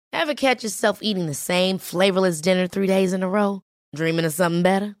Ever catch yourself eating the same flavorless dinner 3 days in a row? Dreaming of something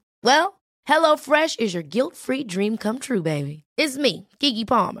better? Well, HelloFresh is your guilt-free dream come true, baby. It's me, Keke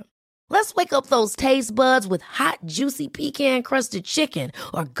Palmer. Let's wake up those taste buds with hot, juicy pecan-crusted chicken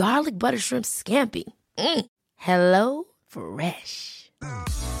or garlic butter shrimp scampi. Hello Fresh.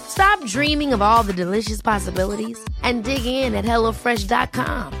 Stop dreaming of all the delicious possibilities and dig in at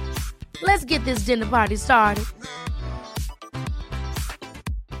HelloFresh.com. Let's get this dinner party started.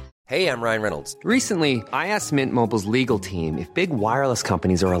 Hey, I'm Ryan Reynolds. Recently, I asked Mint Mobile's legal team if big wireless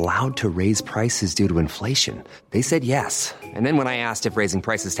companies are allowed to raise prices due to inflation. They said yes. And then when I asked if raising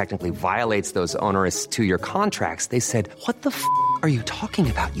prices technically violates those onerous 2-year contracts, they said, "What the f*** are you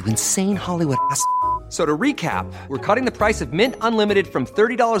talking about, you insane Hollywood ass?" So to recap, we're cutting the price of Mint Unlimited from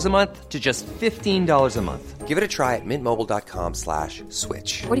 $30 a month to just $15 a month. Give it a try at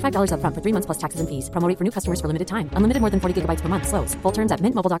mintmobile.com/switch. $45 up front for 3 months plus taxes and fees. Promo rate for new customers for limited time. Unlimited more than 40 gigabytes per month. Slows full terms at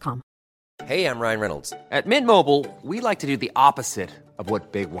mintmobile.com. Hey, I'm Ryan Reynolds. At Mint Mobile, we like to do the opposite of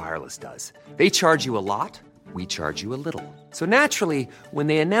what Big Wireless does. They charge you a lot, we charge you a little. So naturally, when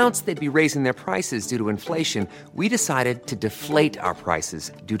they announced they'd be raising their prices due to inflation, we decided to deflate our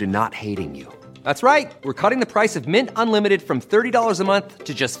prices due to not hating you. That's right. We're cutting the price of Mint Unlimited from $30 a month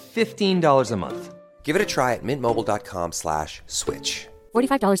to just $15 a month. Give it a try at mintmobile.com/switch.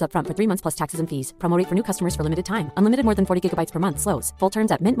 $45 up front for 3 months plus taxes and fees. Promo rate for new customers for limited time. Unlimited more than 40 gigabytes per month. Slows full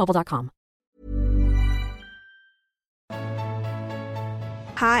terms at mintmobile.com.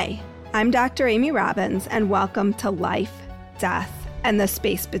 Hi, I'm Dr. Amy Robbins, and welcome to Life, Death, and the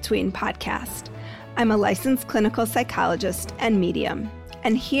Space Between podcast. I'm a licensed clinical psychologist and medium,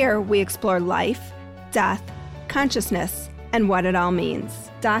 and here we explore life, death, consciousness, and what it all means.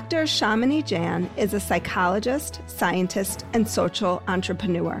 Dr. Shamini Jain is a psychologist, scientist, and social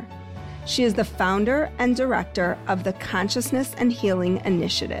entrepreneur. She is the founder and director of the Consciousness and Healing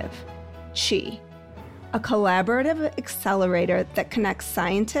Initiative, CHI, a collaborative accelerator that connects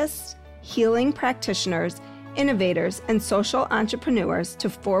scientists, healing practitioners, innovators, and social entrepreneurs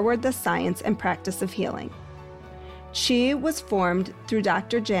to forward the science and practice of healing. CHI was formed through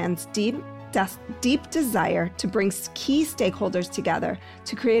Dr. Jain's deep desire to bring key stakeholders together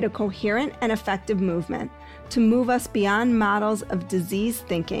to create a coherent and effective movement to move us beyond models of disease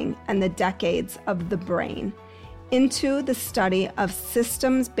thinking and the decades of the brain into the study of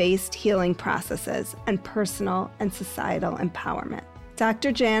systems-based healing processes and personal and societal empowerment.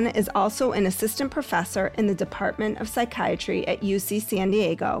 Dr. Jain is also an assistant professor in the Department of Psychiatry at UC San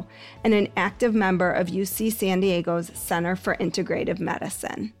Diego and an active member of UC San Diego's Center for Integrative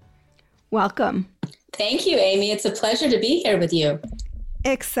Medicine. Welcome. Thank you, Amy. It's a pleasure to be here with you.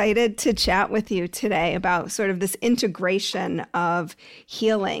 Excited to chat with you today about sort of this integration of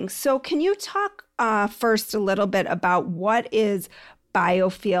healing. So can you talk first a little bit about what is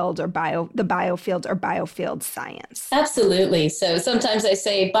biofield science? Absolutely. So sometimes I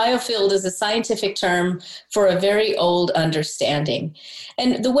say biofield is a scientific term for a very old understanding.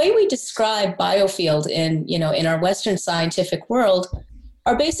 And the way we describe biofield in our Western scientific world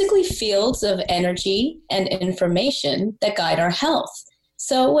are basically fields of energy and information that guide our health.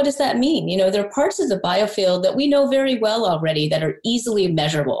 So what does that mean? There are parts of the biofield that we know very well already that are easily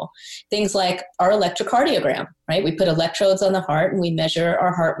measurable. Things like our electrocardiogram, right? We put electrodes on the heart and we measure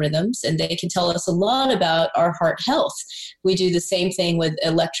our heart rhythms, and they can tell us a lot about our heart health. We do the same thing with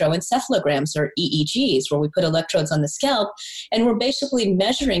electroencephalograms or EEGs, where we put electrodes on the scalp, and we're basically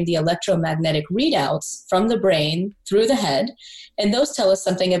measuring the electromagnetic readouts from the brain through the head. And those tell us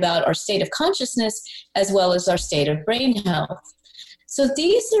something about our state of consciousness as well as our state of brain health. So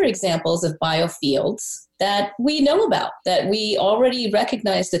these are examples of biofields that we know about, that we already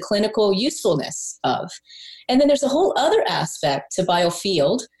recognize the clinical usefulness of. And then there's a whole other aspect to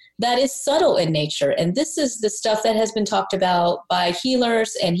biofield that is subtle in nature. And this is the stuff that has been talked about by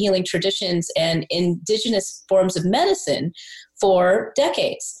healers and healing traditions and indigenous forms of medicine for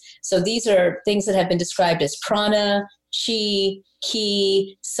decades. So these are things that have been described as prana, chi,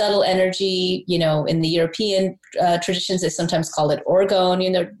 ki, subtle energy. In the European traditions, they sometimes call it orgone.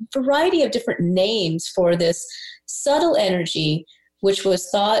 A variety of different names for this subtle energy, which was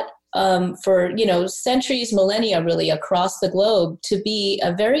thought for centuries, millennia, really across the globe to be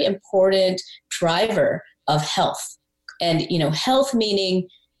a very important driver of health. And health meaning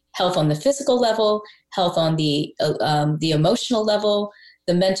health on the physical level, health on the emotional level,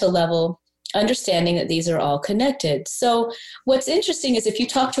 the mental level, understanding that these are all connected. So what's interesting is if you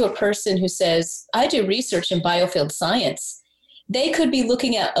talk to a person who says, I do research in biofield science, they could be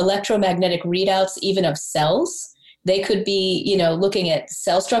looking at electromagnetic readouts even of cells. They could be, looking at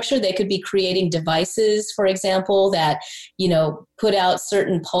cell structure. They could be creating devices, for example, that, put out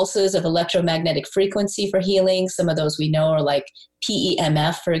certain pulses of electromagnetic frequency for healing. Some of those we know are like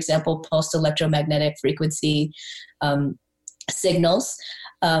PEMF, for example, pulsed electromagnetic frequency signals.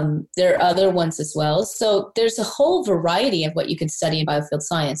 There are other ones as well. So there's a whole variety of what you can study in biofield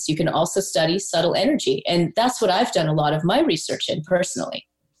science. You can also study subtle energy. And that's what I've done a lot of my research in personally.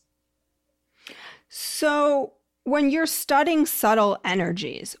 So when you're studying subtle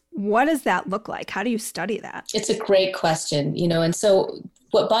energies, what does that look like? How do you study that? It's a great question, and so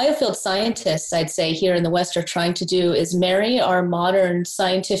what biofield scientists, I'd say here in the West, are trying to do is marry our modern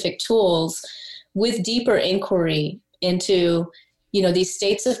scientific tools with deeper inquiry into these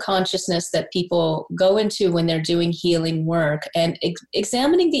states of consciousness that people go into when they're doing healing work and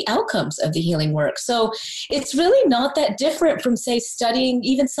examining the outcomes of the healing work. So it's really not that different from, say, studying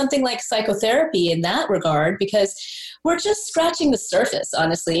even something like psychotherapy in that regard, because we're just scratching the surface,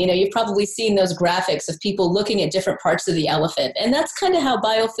 honestly. You've probably seen those graphics of people looking at different parts of the elephant. And that's kind of how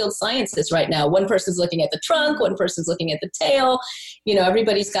biofield science is right now. One person's looking at the trunk, one person's looking at the tail.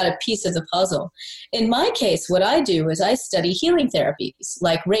 Everybody's got a piece of the puzzle. In my case, what I do is I study healing therapies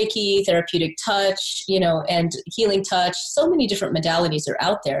like Reiki, therapeutic touch, and healing touch. So many different modalities are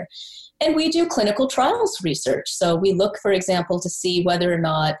out there. And we do clinical trials research. So we look, for example, to see whether or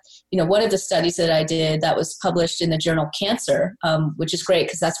not, one of the studies that I did that was published in the journal Cancer, which is great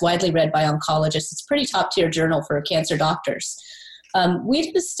because that's widely read by oncologists. It's a pretty top tier journal for cancer doctors. We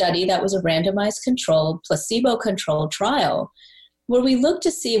did a study that was a randomized controlled, placebo-controlled trial where we looked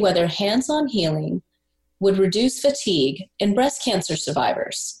to see whether hands-on healing would reduce fatigue in breast cancer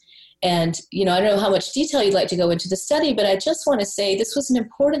survivors. And, I don't know how much detail you'd like to go into the study, but I just want to say this was an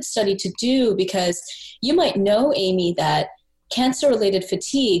important study to do because you might know, Amy, that cancer-related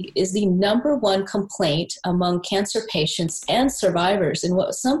fatigue is the number one complaint among cancer patients and survivors. And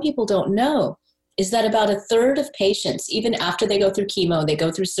what some people don't know is that about a third of patients, even after they go through chemo, they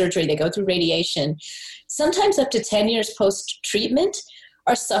go through surgery, they go through radiation, sometimes up to 10 years post-treatment,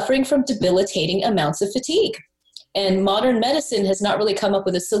 are suffering from debilitating amounts of fatigue. And modern medicine has not really come up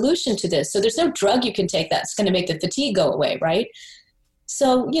with a solution to this. So there's no drug you can take that's going to make the fatigue go away, right?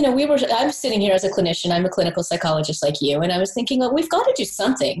 So, I'm sitting here as a clinician, I'm a clinical psychologist like you, and I was thinking, we've got to do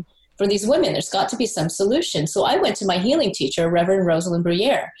something for these women. There's got to be some solution. So I went to my healing teacher, Reverend Rosalind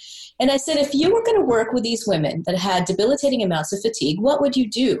Bruyere, and I said, if you were going to work with these women that had debilitating amounts of fatigue, what would you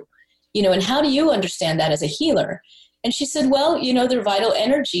do? And how do you understand that as a healer? And she said, well, their vital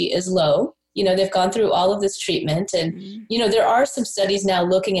energy is low. They've gone through all of this treatment and, there are some studies now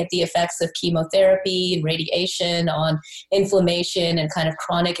looking at the effects of chemotherapy and radiation on inflammation and kind of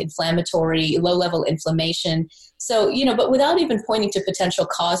chronic inflammatory, low-level inflammation. So, but without even pointing to potential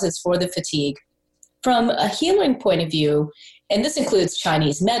causes for the fatigue, from a healing point of view, and this includes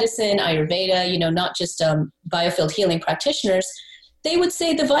Chinese medicine, Ayurveda, not just biofield healing practitioners, they would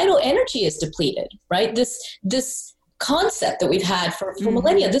say the vital energy is depleted, right? This concept that we've had for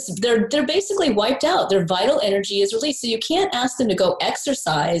millennia. They're basically wiped out. Their vital energy is released. So you can't ask them to go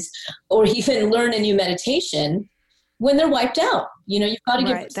exercise or even learn a new meditation when they're wiped out. You've got to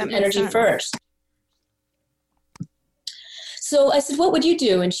give them some energy first. So I said, what would you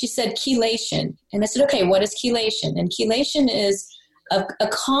do? And she said, chelation. And I said, okay, what is chelation? And chelation is a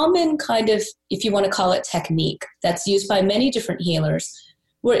common kind of, if you want to call it, technique that's used by many different healers,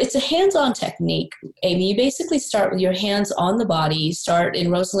 where it's a hands-on technique. Amy, you basically start with your hands on the body. You start in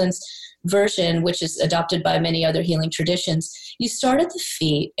Rosalind's version, which is adopted by many other healing traditions. You start at the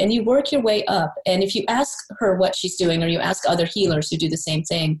feet and you work your way up. And if you ask her what she's doing, or you ask other healers who do the same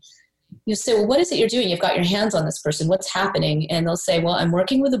thing, you say, well, what is it you're doing? You've got your hands on this person. What's happening? And they'll say, well, I'm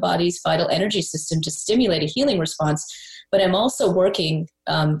working with the body's vital energy system to stimulate a healing response, but I'm also working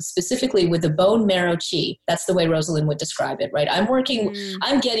specifically with the bone marrow chi. That's the way Rosalind would describe it, right? I'm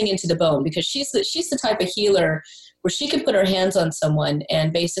getting into the bone, because she's the type of healer where she can put her hands on someone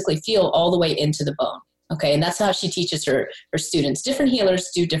and basically feel all the way into the bone. Okay, and that's how she teaches her students. Different healers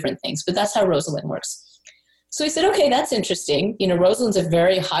do different things, but that's how Rosalind works. So we said, okay, that's interesting. Rosalind's a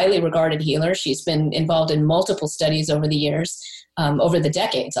very highly regarded healer. She's been involved in multiple studies over the years, over the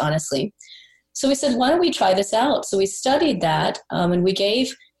decades, honestly. So we said, why don't we try this out? So we studied that, and we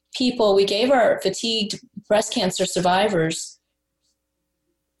gave our fatigued breast cancer survivors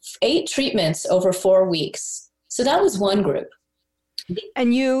 8 treatments over 4 weeks. So that was one group.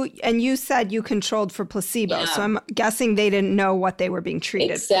 And you said you controlled for placebo, Yeah. so I'm guessing they didn't know what they were being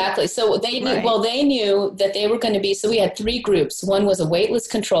treated Exactly. for. So they knew, Right. well, they knew that they were going to be, so we had 3 groups. One was a waitlist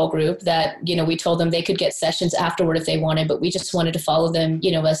control group that, we told them they could get sessions afterward if they wanted, but we just wanted to follow them,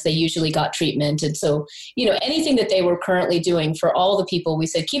 as they usually got treatment. And so, anything that they were currently doing for all the people, we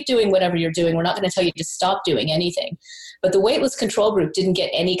said, keep doing whatever you're doing. We're not going to tell you to stop doing anything. But the waitlist control group didn't get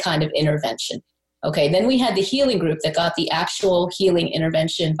any kind of intervention. Okay, then we had the healing group that got the actual healing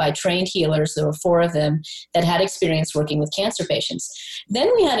intervention by trained healers. There were 4 of them that had experience working with cancer patients.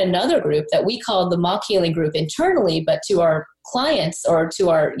 Then we had another group that we called the mock healing group internally, but to our clients or to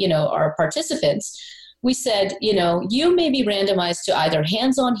our, our participants, we said, you may be randomized to either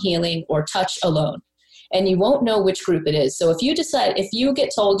hands-on healing or touch alone, and you won't know which group it is. So if you get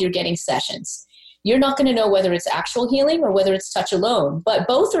told you're getting sessions, you're not going to know whether it's actual healing or whether it's touch alone, but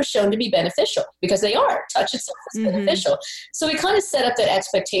both are shown to be beneficial because they are. Touch itself is beneficial. So we kind of set up that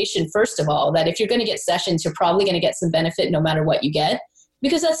expectation, first of all, that if you're going to get sessions, you're probably going to get some benefit no matter what you get,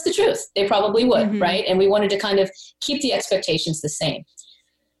 because that's the truth. They probably would, right? And we wanted to kind of keep the expectations the same.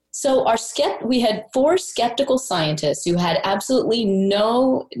 So we had 4 skeptical scientists who had absolutely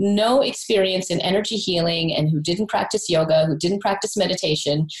no experience in energy healing and who didn't practice yoga, who didn't practice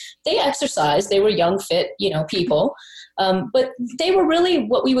meditation. They exercised. They were young, fit, people, but they were really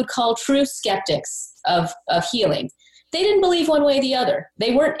what we would call true skeptics of healing. They didn't believe one way or the other.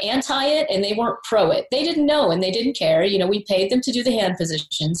 They weren't anti it and they weren't pro it. They didn't know and they didn't care. We paid them to do the hand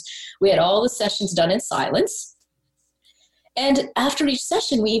positions. We had all the sessions done in silence. And after each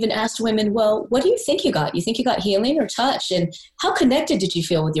session, we even asked women, well, what do you think you got? You think you got healing or touch? And how connected did you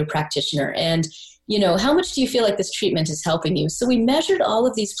feel with your practitioner? And, how much do you feel like this treatment is helping you? So we measured all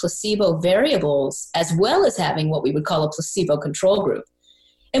of these placebo variables as well as having what we would call a placebo control group.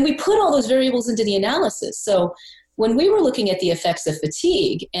 And we put all those variables into the analysis. So when we were looking at the effects of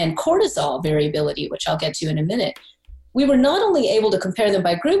fatigue and cortisol variability, which I'll get to in a minute, we were not only able to compare them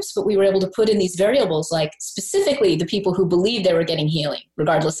by groups, but we were able to put in these variables like specifically the people who believed they were getting healing,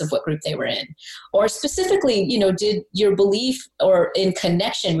 regardless of what group they were in. Or specifically, did your belief or in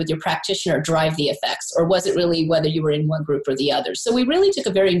connection with your practitioner drive the effects? Or was it really whether you were in one group or the other? So we really took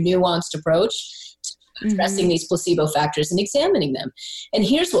a very nuanced approach to addressing these placebo factors and examining them. And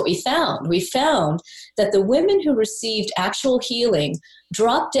here's what we found. We found that the women who received actual healing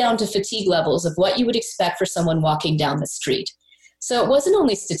dropped down to fatigue levels of what you would expect for someone walking down the street. So it wasn't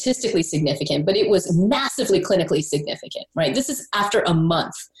only statistically significant, but it was massively clinically significant, right? This is after a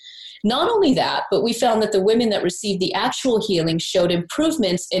month. Not only that, but we found that the women that received the actual healing showed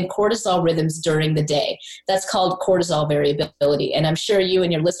improvements in cortisol rhythms during the day. That's called cortisol variability. And I'm sure you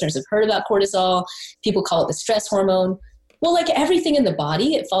and your listeners have heard about cortisol. People call it the stress hormone. Well, like everything in the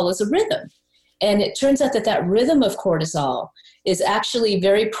body, it follows a rhythm. And it turns out that rhythm of cortisol is actually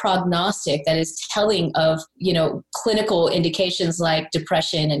very prognostic, that is telling of, clinical indications like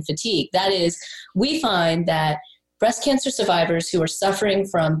depression and fatigue. That is, we find that breast cancer survivors who are suffering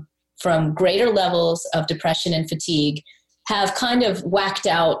from greater levels of depression and fatigue have kind of whacked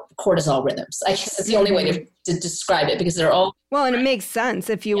out cortisol rhythms. I guess that's the only way to describe it, because they're all... Well, and it makes sense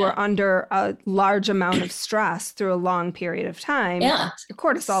if you were under a large amount of stress through a long period of time. Yeah. Your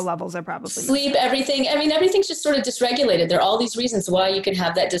cortisol levels are probably... Sleep, everything. I mean, everything's just sort of dysregulated. There are all these reasons why you can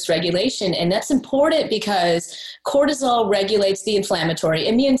have that dysregulation. And that's important because cortisol regulates the inflammatory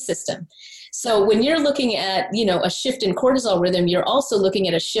immune system. So when you're looking at, a shift in cortisol rhythm, you're also looking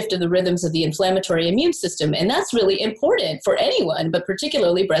at a shift of the rhythms of the inflammatory immune system. And that's really important for anyone, but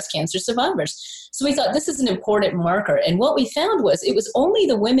particularly breast cancer survivors. So we thought this is an important marker. And what we found was it was only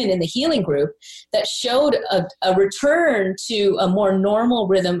the women in the healing group that showed a return to a more normal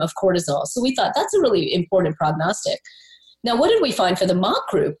rhythm of cortisol. So we thought that's a really important prognostic. Now, what did we find for the mock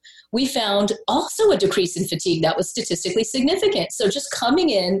group? We found also a decrease in fatigue that was statistically significant. So just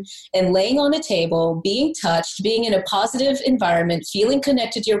coming in and laying on a table, being touched, being in a positive environment, feeling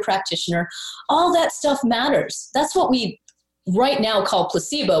connected to your practitioner, all that stuff matters. That's what we right now call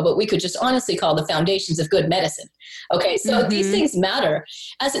placebo, but we could just honestly call the foundations of good medicine. Okay, so these things matter.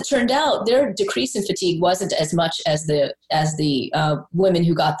 As it turned out, their decrease in fatigue wasn't as much as the women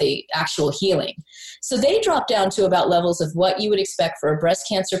who got the actual healing. So they dropped down to about levels of what you would expect for a breast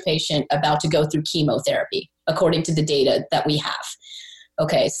cancer patient about to go through chemotherapy, according to the data that we have.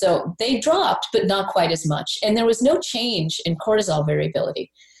 Okay, so they dropped, but not quite as much. And there was no change in cortisol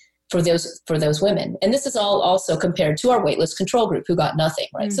variability for those women. And this is all also compared to our waitlist control group who got nothing,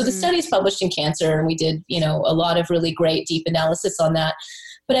 right? So the study is published in Cancer, and we did, a lot of really great deep analysis on that.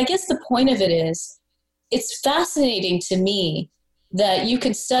 But I guess the point of it is, it's fascinating to me that you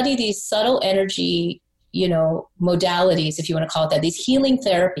can study these subtle energy modalities, if you want to call it that, these healing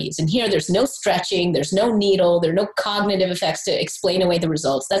therapies. And here there's no stretching, there's no needle, there are no cognitive effects to explain away the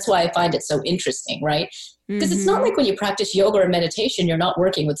results. That's why I find it so interesting, right? Because it's not like when you practice yoga or meditation, you're not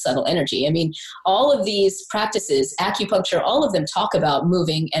working with subtle energy. I mean, all of these practices, acupuncture, all of them talk about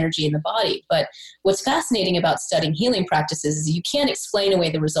moving energy in the body. But what's fascinating about studying healing practices is you can't explain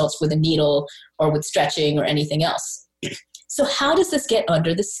away the results with a needle or with stretching or anything else. So how does this get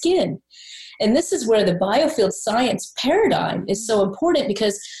under the skin? And this is where the biofield science paradigm is so important,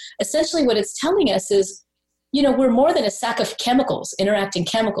 because essentially what it's telling us is, we're more than a sack of chemicals, interacting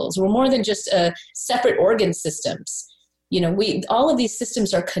chemicals. We're more than just separate organ systems. All of these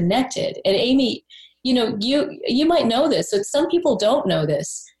systems are connected. And Amy, you might know this, but some people don't know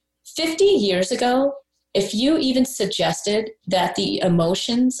this. 50 years ago, if you even suggested that the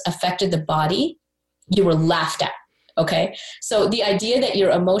emotions affected the body, you were laughed at. Okay. So the idea that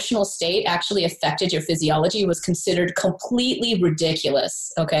your emotional state actually affected your physiology was considered completely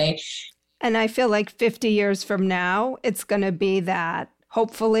ridiculous. Okay. And I feel like 50 years from now, it's going to be that,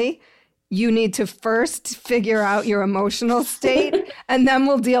 hopefully, you need to first figure out your emotional state, and then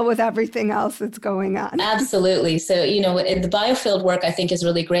we'll deal with everything else that's going on. Absolutely. So, the biofield work, I think, is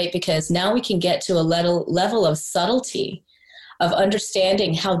really great, because now we can get to a level of subtlety of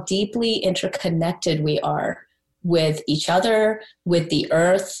understanding how deeply interconnected we are with each other, with the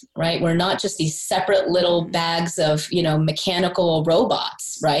earth, right? We're not just these separate little bags of, mechanical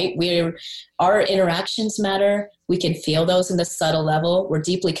robots, right? Our interactions matter. We can feel those in the subtle level. We're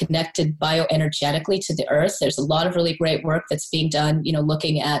deeply connected bioenergetically to the earth. There's a lot of really great work that's being done,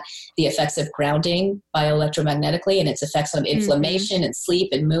 looking at the effects of grounding bioelectromagnetically and its effects on inflammation and sleep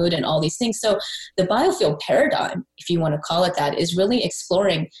and mood and all these things. So the biofield paradigm, if you want to call it that, is really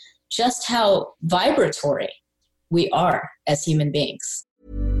exploring just how vibratory we are as human beings.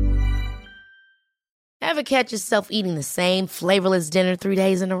 Ever catch yourself eating the same flavorless dinner 3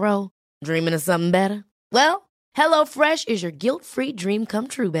 days in a row? Dreaming of something better? Well, HelloFresh is your guilt-free dream come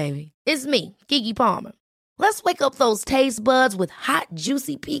true, baby. It's me, Keke Palmer. Let's wake up those taste buds with hot,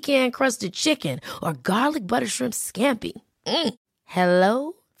 juicy pecan-crusted chicken or garlic butter shrimp scampi.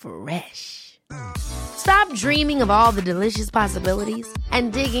 Hello Fresh. Stop dreaming of all the delicious possibilities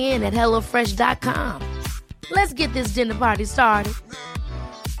and dig in at HelloFresh.com. Let's get this dinner party started.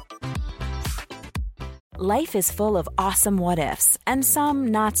 Life is full of awesome what-ifs, and some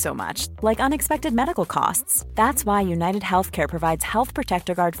not so much, like unexpected medical costs. That's why United Healthcare provides Health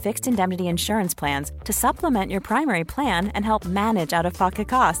Protector Guard fixed indemnity insurance plans to supplement your primary plan and help manage out-of-pocket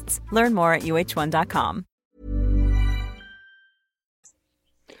costs. Learn more at UH1.com.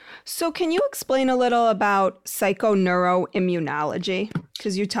 So can you explain a little about psychoneuroimmunology?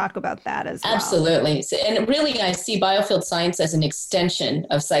 Because you talk about that as well. Absolutely. And really, I see biofield science as an extension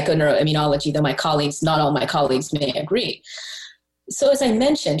of psychoneuroimmunology, though not all my colleagues may agree. So as I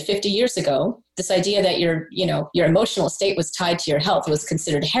mentioned, 50 years ago, this idea that your emotional state was tied to your health was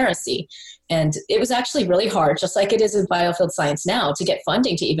considered heresy. And it was actually really hard, just like it is in biofield science now, to get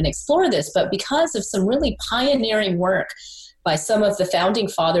funding to even explore this. But because of some really pioneering work by some of the founding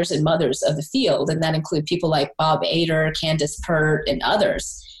fathers and mothers of the field, and that include people like Bob Ader, Candace Pert, and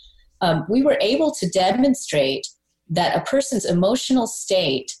others, we were able to demonstrate that a person's emotional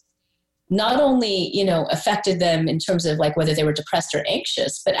state not only, affected them in terms of like whether they were depressed or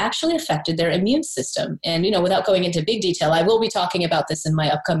anxious, but actually affected their immune system. And, without going into big detail, I will be talking about this in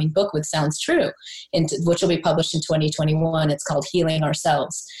my upcoming book, which sounds true, which will be published in 2021. It's called Healing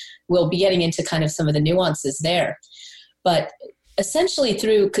Ourselves. We'll be getting into kind of some of the nuances there. But essentially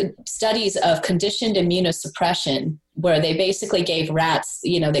through studies of conditioned immunosuppression, where they basically gave rats,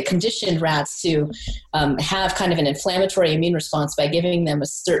 they conditioned rats to have kind of an inflammatory immune response by giving them a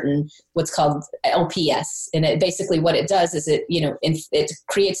certain, what's called LPS. And basically what it does is it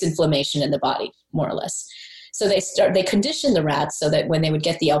creates inflammation in the body, more or less. So they conditioned the rats so that when they would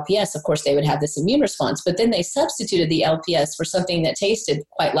get the LPS, of course, they would have this immune response. But then they substituted the LPS for something that tasted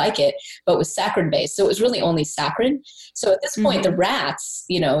quite like it, but was saccharin-based. So it was really only saccharin. So at this point, the rats,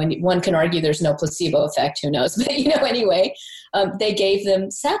 and one can argue there's no placebo effect, who knows? But, anyway, they gave them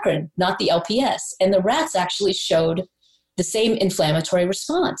saccharin, not the LPS. And the rats actually showed the same inflammatory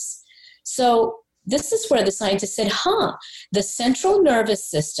response. So this is where the scientists said, the central nervous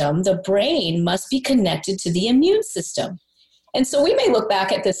system, the brain, must be connected to the immune system. And so we may look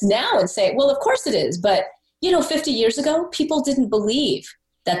back at this now and say, well, of course it is. But, 50 years ago, people didn't believe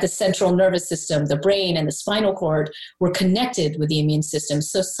that the central nervous system, the brain and the spinal cord were connected with the immune system.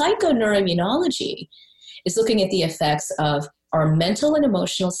 So psychoneuroimmunology is looking at the effects of our mental and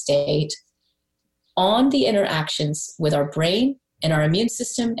emotional state on the interactions with our brain and our immune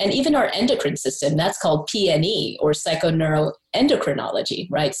system, and even our endocrine system. That's called PNE, or psychoneuroendocrinology,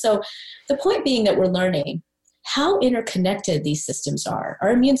 right? So the point being that we're learning how interconnected these systems are.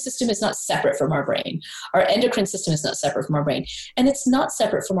 Our immune system is not separate from our brain. Our endocrine system is not separate from our brain. And it's not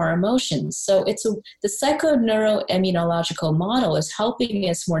separate from our emotions. So the psychoneuroimmunological model is helping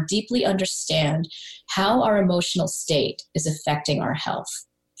us more deeply understand how our emotional state is affecting our health.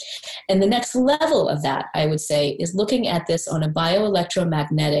 And the next level of that, I would say, is looking at this on a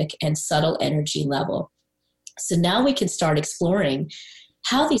bioelectromagnetic and subtle energy level. So now we can start exploring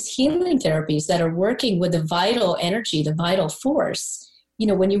how these healing therapies that are working with the vital energy, the vital force,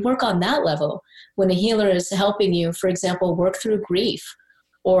 when you work on that level, when a healer is helping you, for example, work through grief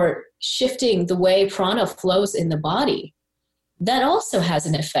or shifting the way prana flows in the body, that also has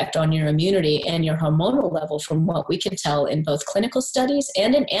an effect on your immunity and your hormonal level from what we can tell in both clinical studies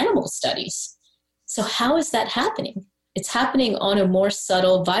and in animal studies. So how is that happening? It's happening on a more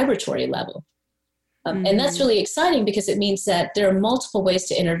subtle vibratory level. And that's really exciting because it means that there are multiple ways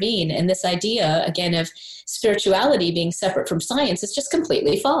to intervene. And this idea, again, of spirituality being separate from science is just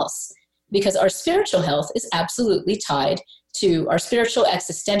completely false, because our spiritual health is absolutely tied to our spiritual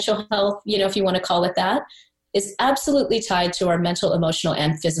existential health, if you want to call it that, is absolutely tied to our mental, emotional,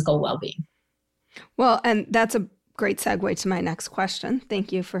 and physical well-being. Well, and that's a great segue to my next question.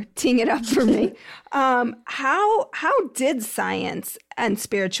 Thank you for teeing it up for me. How did science and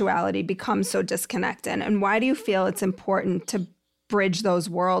spirituality become so disconnected? And why do you feel it's important to bridge those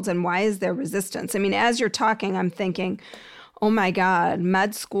worlds? And why is there resistance? I mean, as you're talking, I'm thinking, oh my God,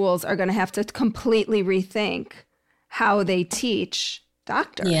 med schools are going to have to completely rethink how they teach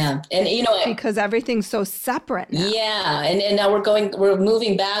doctors. Yeah. And because everything's so separate now. Yeah. And now we're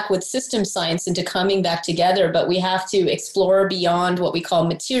moving back with system science into coming back together, but we have to explore beyond what we call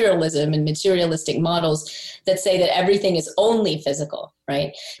materialism and materialistic models that say that everything is only physical,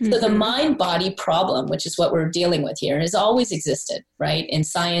 right? Mm-hmm. So the mind-body problem, which is what we're dealing with here, has always existed, right? In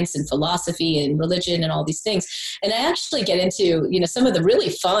science and philosophy and religion and all these things. And I actually get into, some of the really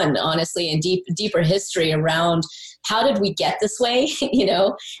fun, honestly, and deeper history around how did we get this way,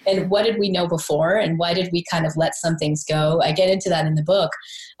 and what did we know before, and why did we kind of let some things go? I get into that in the book.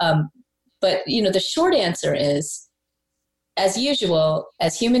 But the short answer is, as usual,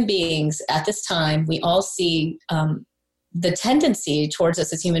 as human beings at this time, we all see the tendency towards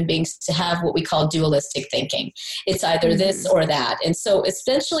us as human beings to have what we call dualistic thinking. It's either this or that. And so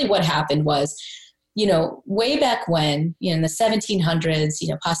essentially what happened was, way back when, in the 1700s,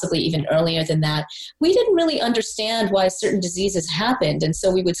 possibly even earlier than that, we didn't really understand why certain diseases happened. And so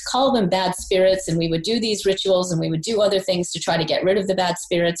we would call them bad spirits, and we would do these rituals, and we would do other things to try to get rid of the bad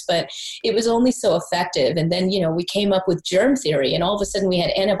spirits, but it was only so effective. And then, we came up with germ theory, and all of a sudden we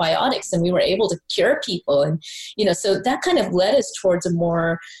had antibiotics, and we were able to cure people. And, so that kind of led us towards a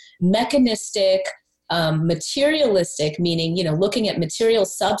more mechanistic, materialistic, meaning, looking at material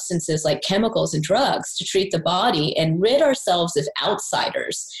substances like chemicals and drugs to treat the body and rid ourselves of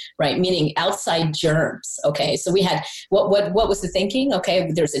outsiders, right? Meaning outside germs. Okay. So we had, what was the thinking? Okay.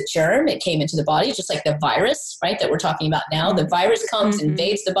 There's a germ. It came into the body, just like the virus, right? That we're talking about now. The virus comes,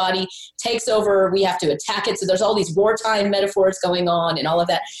 invades the body, takes over. We have to attack it. So there's all these wartime metaphors going on and all of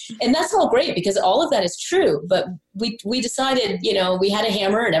that. And that's all great because all of that is true. But we decided, we had a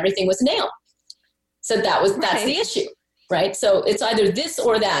hammer and everything was a nail. So that's the issue, right? So it's either this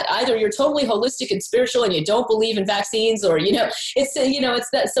or that. Either you're totally holistic and spiritual and you don't believe in vaccines, or, it's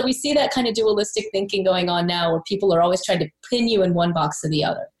that. So we see that kind of dualistic thinking going on now, where people are always trying to pin you in one box or the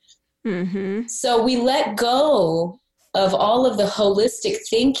other. Mm-hmm. So we let go of all of the holistic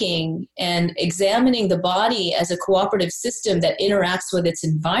thinking and examining the body as a cooperative system that interacts with its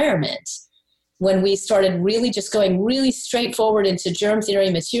environment. When we started really just going really straightforward into germ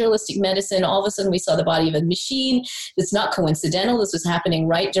theory, materialistic medicine, all of a sudden we saw the body of a machine. It's not coincidental. This was happening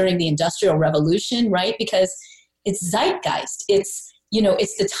right during the Industrial Revolution, right? Because it's zeitgeist. It's,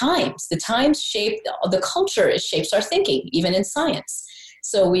 it's the times. The times shape, the culture shapes our thinking, even in science.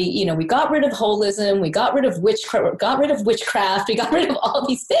 So we got rid of holism, we got rid of witchcraft, we got rid of all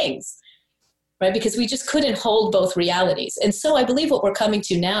these things, right? Because we just couldn't hold both realities. And so I believe what we're coming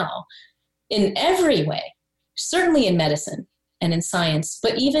to now, in every way, certainly in medicine and in science,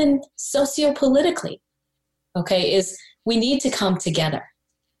 but even sociopolitically, okay, is we need to come together.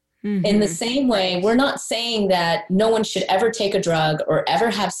 Mm-hmm. In the same way, we're not saying that no one should ever take a drug or ever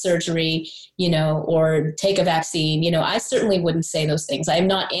have surgery, or take a vaccine. I certainly wouldn't say those things. I'm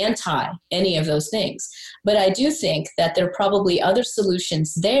not anti any of those things. But I do think that there are probably other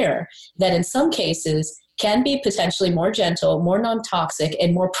solutions there that in some cases can be potentially more gentle, more non-toxic,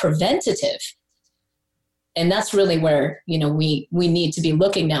 and more preventative And that's really where, we need to be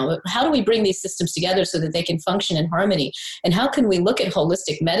looking now. How do we bring these systems together so that they can function in harmony? And how can we look at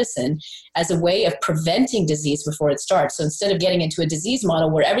holistic medicine as a way of preventing disease before it starts? So instead of getting into a disease model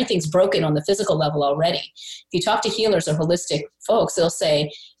where everything's broken on the physical level already, if you talk to healers or holistic folks, they'll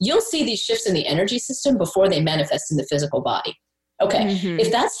say, you'll see these shifts in the energy system before they manifest in the physical body. Okay, if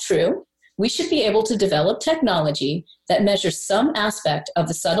that's true, we should be able to develop technology that measures some aspect of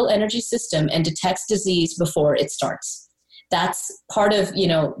the subtle energy system and detects disease before it starts. That's part of,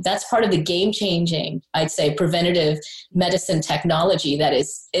 the game-changing, I'd say, preventative medicine technology that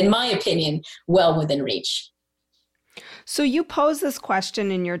is, in my opinion, well within reach. So you pose this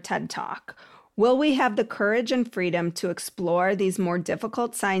question in your TED Talk. Will we have the courage and freedom to explore these more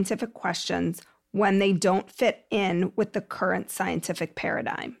difficult scientific questions when they don't fit in with the current scientific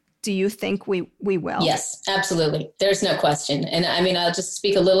paradigm? Do you think we will? Yes, absolutely. There's no question. And I mean, I'll just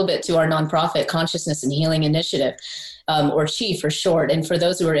speak a little bit to our nonprofit Consciousness and Healing Initiative, or CHI for short. And for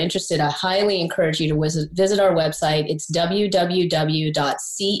those who are interested, I highly encourage you to visit our website. It's www.chi.is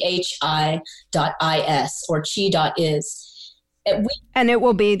or chi.is. And it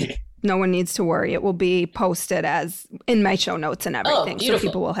will be... No one needs to worry. It will be posted as in my show notes and everything. So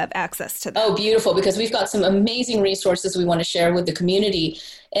people will have access to that. Oh, beautiful. Because we've got some amazing resources we want to share with the community.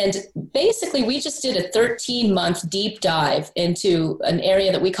 And basically, we just did a 13-month deep dive into an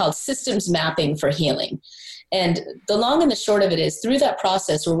area that we called systems mapping for healing. And the long and the short of it is, through that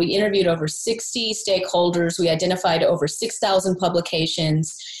process where we interviewed over 60 stakeholders, we identified over 6,000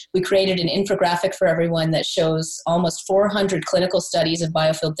 publications, we created an infographic for everyone that shows almost 400 clinical studies of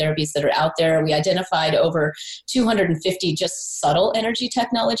biofield therapies that are out there. We identified over 250 just subtle energy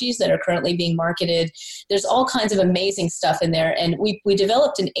technologies that are currently being marketed. There's all kinds of amazing stuff in there. And we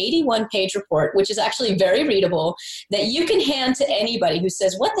developed an 81-page report, which is actually very readable, that you can hand to anybody who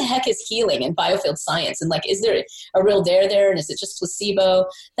says, what the heck is healing in biofield science? And like, is there a real there, and is it just placebo?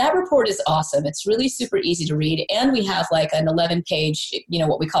 That report is awesome. It's really super easy to read. And we have like an 11-page,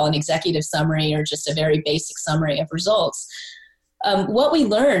 what we call an executive summary, or just a very basic summary of results. What we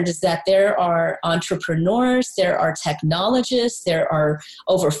learned is that there are entrepreneurs, there are technologists, there are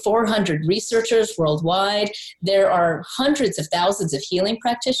over 400 researchers worldwide. There are hundreds of thousands of healing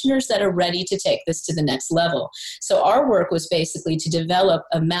practitioners that are ready to take this to the next level. So our work was basically to develop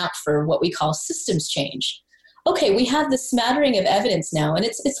a map for what we call systems change. Okay, we have this smattering of evidence now, and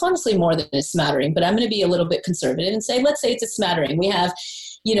it's honestly more than a smattering, but I'm going to be a little bit conservative and say, let's say it's a smattering. We have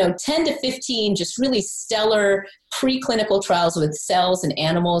 10 to 15 just really stellar preclinical trials with cells and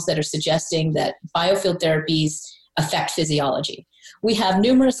animals that are suggesting that biofield therapies affect physiology. We have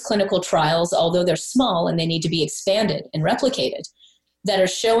numerous clinical trials, although they're small and they need to be expanded and replicated, that are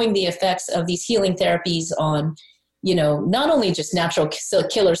showing the effects of these healing therapies on, not only just natural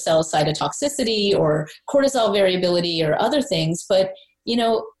killer cell cytotoxicity or cortisol variability or other things, but,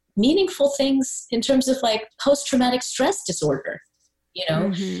 meaningful things in terms of like post-traumatic stress disorder.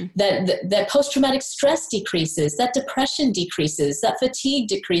 That post-traumatic stress decreases, that depression decreases, that fatigue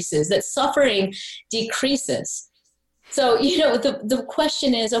decreases, that suffering decreases. So, the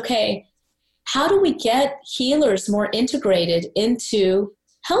question is, okay, how do we get healers more integrated into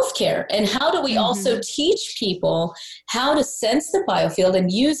healthcare? And how do we also teach people how to sense the biofield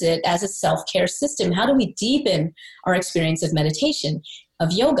and use it as a self-care system? How do we deepen our experience of meditation,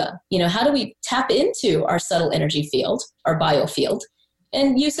 of yoga? How do we tap into our subtle energy field, our biofield,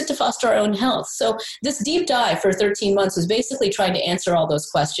 and use it to foster our own health? So this deep dive for 13 months was basically trying to answer all those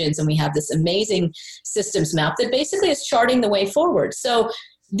questions. And we have this amazing systems map that basically is charting the way forward. So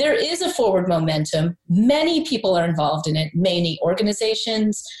there is a forward momentum. Many people are involved in it, many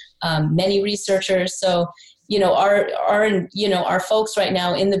organizations, many researchers. So, our folks right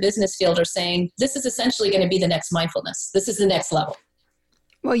now in the business field are saying, this is essentially going to be the next mindfulness. This is the next level.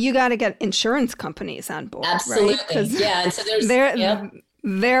 Well, you got to get insurance companies on board. Absolutely. Right? Yeah. And so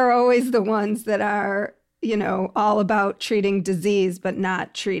they're always the ones that are, all about treating disease, but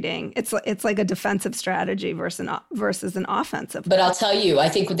not treating. It's like a defensive strategy versus an offensive. But I'll tell you, I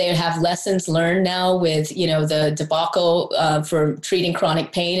think they have lessons learned now with, the debacle for treating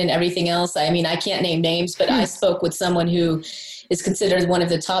chronic pain and everything else. I mean, I can't name names, but I spoke with someone who is considered one of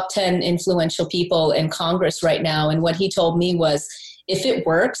the top 10 influential people in Congress right now. And what he told me was, if it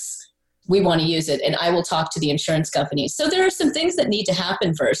works, we want to use it, and I will talk to the insurance companies. So there are some things that need to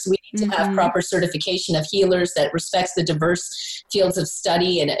happen first. We need to have proper certification of healers that respects the diverse fields of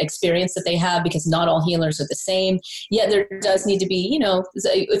study and experience that they have, because not all healers are the same. Yet there does need to be,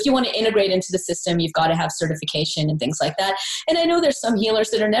 if you want to integrate into the system, you've got to have certification and things like that. And I know there's some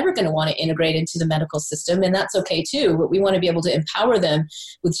healers that are never going to want to integrate into the medical system, and that's okay too. But we want to be able to empower them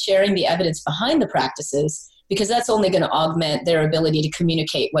with sharing the evidence behind the practices, because that's only going to augment their ability to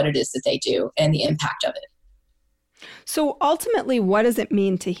communicate what it is that they do and the impact of it. So ultimately, what does it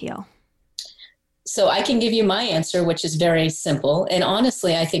mean to heal? So I can give you my answer, which is very simple. And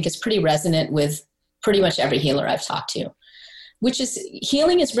honestly, I think it's pretty resonant with pretty much every healer I've talked to, which is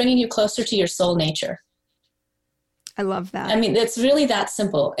healing is bringing you closer to your soul nature. I love that. I mean, it's really that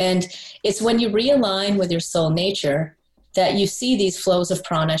simple. And it's when you realign with your soul nature that you see these flows of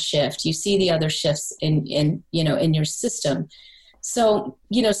prana shift. You see the other shifts in your system. So,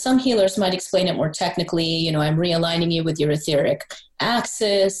 some healers might explain it more technically. I'm realigning you with your etheric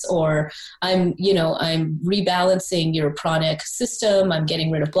axis, or I'm rebalancing your pranic system. I'm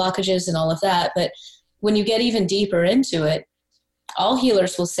getting rid of blockages and all of that. But when you get even deeper into it, all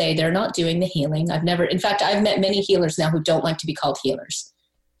healers will say they're not doing the healing. I've met many healers now who don't like to be called healers,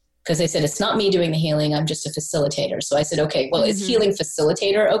 because they said, it's not me doing the healing, I'm just a facilitator. So I said, okay, well, is healing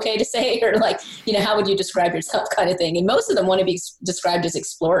facilitator okay to say? Or how would you describe yourself kind of thing? And most of them want to be described as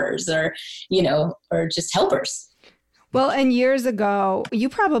explorers or just helpers. Well, and years ago, you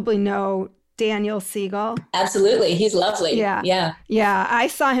probably know Daniel Siegel. Absolutely. He's lovely. Yeah. I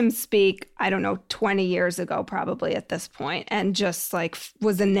saw him speak, 20 years ago, probably at this point, and just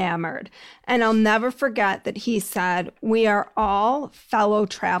was enamored. And I'll never forget that he said, we are all fellow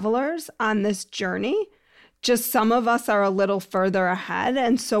travelers on this journey. Just some of us are a little further ahead.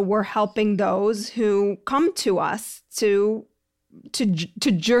 And so we're helping those who come to us to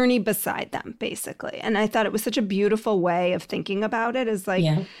journey beside them, basically. And I thought it was such a beautiful way of thinking about it, is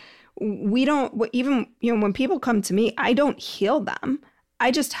we don't, even, when people come to me, I don't heal them.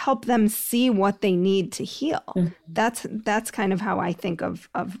 I just help them see what they need to heal. Mm-hmm. That's kind of how I think of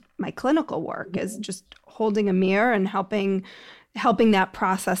my clinical work, is just holding a mirror and helping that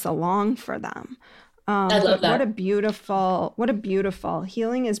process along for them. I love that. What a beautiful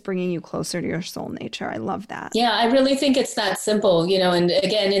healing is bringing you closer to your soul nature. I love that. Yeah, I really think it's that simple, and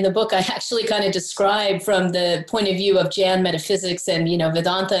again, in the book, I actually kind of describe from the point of view of Jain metaphysics and,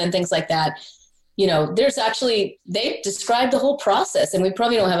 Vedanta and things like that. There's actually, they describe the whole process, and we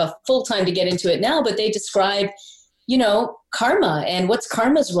probably don't have a full time to get into it now, but they describe, karma and what's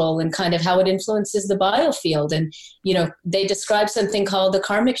karma's role and kind of how it influences the biofield. And, they describe something called the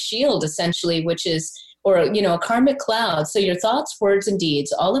karmic shield, essentially, which is, a karmic cloud. So your thoughts, words, and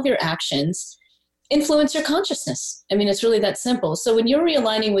deeds, all of your actions influence your consciousness. I mean, it's really that simple. So when you're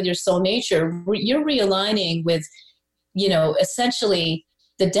realigning with your soul nature, you're realigning with, essentially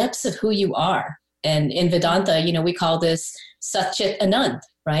the depths of who you are. And in Vedanta, we call this Satchit Anand,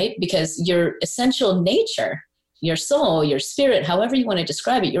 right? Because your essential nature, your soul, your spirit, however you want to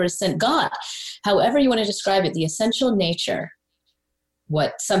describe it, your God, however you want to describe it, the essential nature,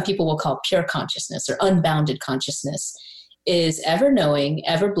 what some people will call pure consciousness or unbounded consciousness, is ever knowing,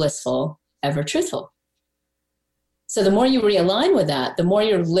 ever blissful, ever truthful. So the more you realign with that, the more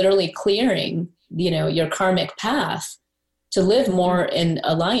you're literally clearing, your karmic path to live more in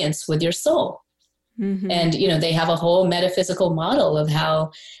alliance with your soul. Mm-hmm. And, they have a whole metaphysical model of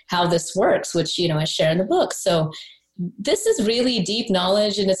how this works, which, I share in the book. So this is really deep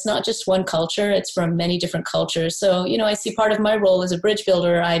knowledge, and it's not just one culture. It's from many different cultures. So, I see part of my role as a bridge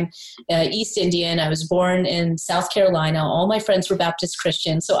builder. I'm East Indian. I was born in South Carolina. All my friends were Baptist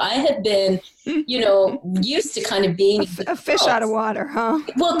Christian. So I had been, used to kind of being a fish out of water, huh?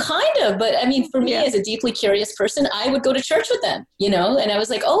 Well, kind of. But I mean, for me as a deeply curious person, I would go to church with them, and I was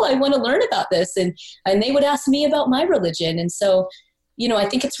like, oh, I want to learn about this. And they would ask me about my religion. And so, I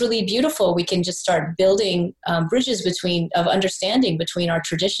think it's really beautiful. We can just start building bridges of understanding between our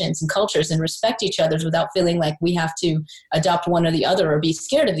traditions and cultures, and respect each other's without feeling like we have to adopt one or the other or be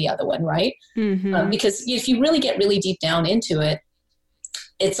scared of the other one, right? Mm-hmm. Because if you really get really deep down into it,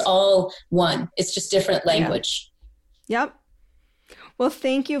 it's all one. It's just different language. Yep. Well,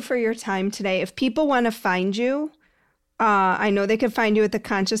 thank you for your time today. If people want to find you, I know they could find you at the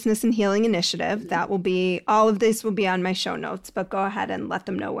Consciousness and Healing Initiative. That will be, all of this will be on my show notes, but go ahead and let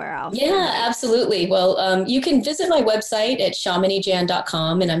them know where else. Yeah, absolutely. Well, you can visit my website at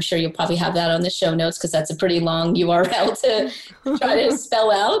shaminijan.com, and I'm sure you'll probably have that on the show notes because that's a pretty long URL to try to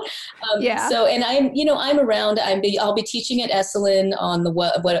spell out. Yeah. So, and I'm around. I'll be teaching at Esalen on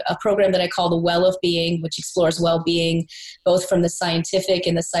a program that I call the Well of Being, which explores well-being both from the scientific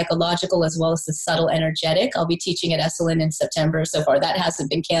and the psychological as well as the subtle energetic. I'll be teaching at Esalen in September. So far, that hasn't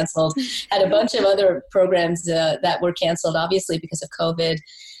been canceled. Had a bunch of other programs that were canceled, obviously, because of COVID.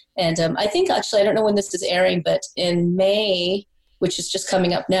 And I think, actually, I don't know when this is airing, but in May, which is just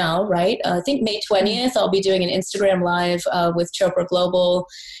coming up now, right? I think May 20th, I'll be doing an Instagram Live with Chopra Global,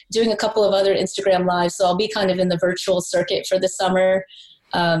 doing a couple of other Instagram Lives. So I'll be kind of in the virtual circuit for the summer.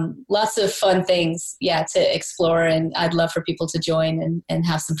 Lots of fun things, to explore. And I'd love for people to join and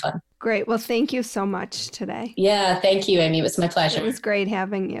have some fun. Great. Well, thank you so much today. Yeah, thank you, Amy. It was my pleasure. It was great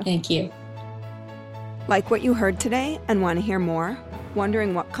having you. Thank you. Like what you heard today and want to hear more?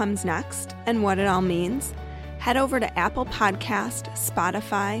 Wondering what comes next and what it all means? Head over to Apple Podcast,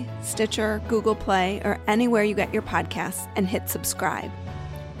 Spotify, Stitcher, Google Play, or anywhere you get your podcasts and hit subscribe.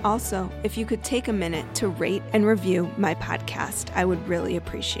 Also, if you could take a minute to rate and review my podcast, I would really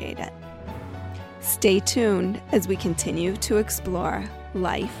appreciate it. Stay tuned as we continue to explore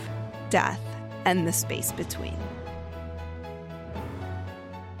life, death, and the space between.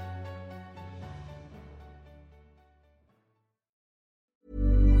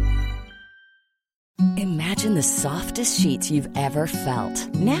 Imagine the softest sheets you've ever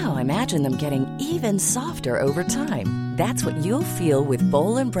felt. Now imagine them getting even softer over time. That's what you'll feel with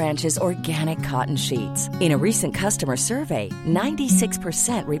Boll & Branch's organic cotton sheets. In a recent customer survey,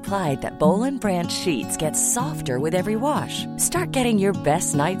 96% replied that Boll & Branch sheets get softer with every wash. Start getting your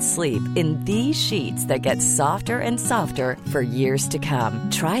best night's sleep in these sheets that get softer and softer for years to come.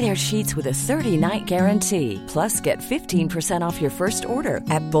 Try their sheets with a 30-night guarantee. Plus, get 15% off your first order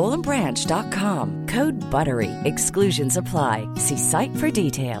at bollandbranch.com. Code BUTTERY. Exclusions apply. See site for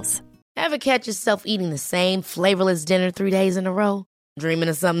details. Ever catch yourself eating the same flavorless dinner 3 days in a row? Dreaming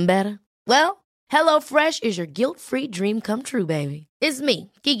of something better? Well, HelloFresh is your guilt-free dream come true, baby. It's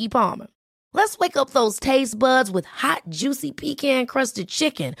me, Keke Palmer. Let's wake up those taste buds with hot, juicy pecan-crusted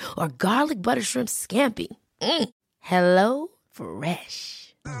chicken or garlic butter shrimp scampi. Hello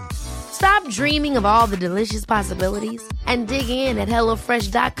Fresh. Stop dreaming of all the delicious possibilities and dig in at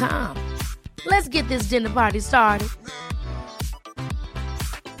HelloFresh.com. Let's get this dinner party started.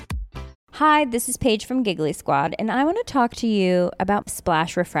 Hi, this is Paige from Giggly Squad, and I want to talk to you about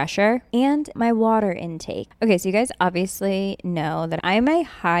Splash Refresher and my water intake. Okay, so you guys obviously know that I'm a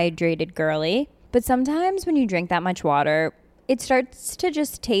hydrated girly, but sometimes when you drink that much water, it starts to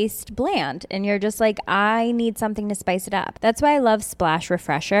just taste bland, and you're just like, I need something to spice it up. That's why I love Splash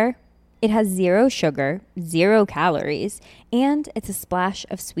Refresher. It has 0 sugar, 0 calories, and it's a splash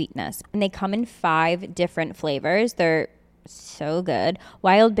of sweetness. And they come in 5 different flavors. They're so good.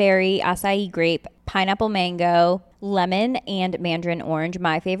 Wild berry, acai grape, pineapple mango, lemon, and mandarin orange.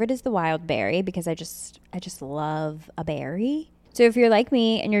 My favorite is the wild berry because I just love a berry. So if you're like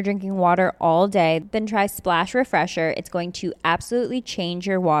me and you're drinking water all day, then try Splash Refresher. It's going to absolutely change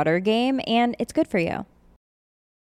your water game, and it's good for you.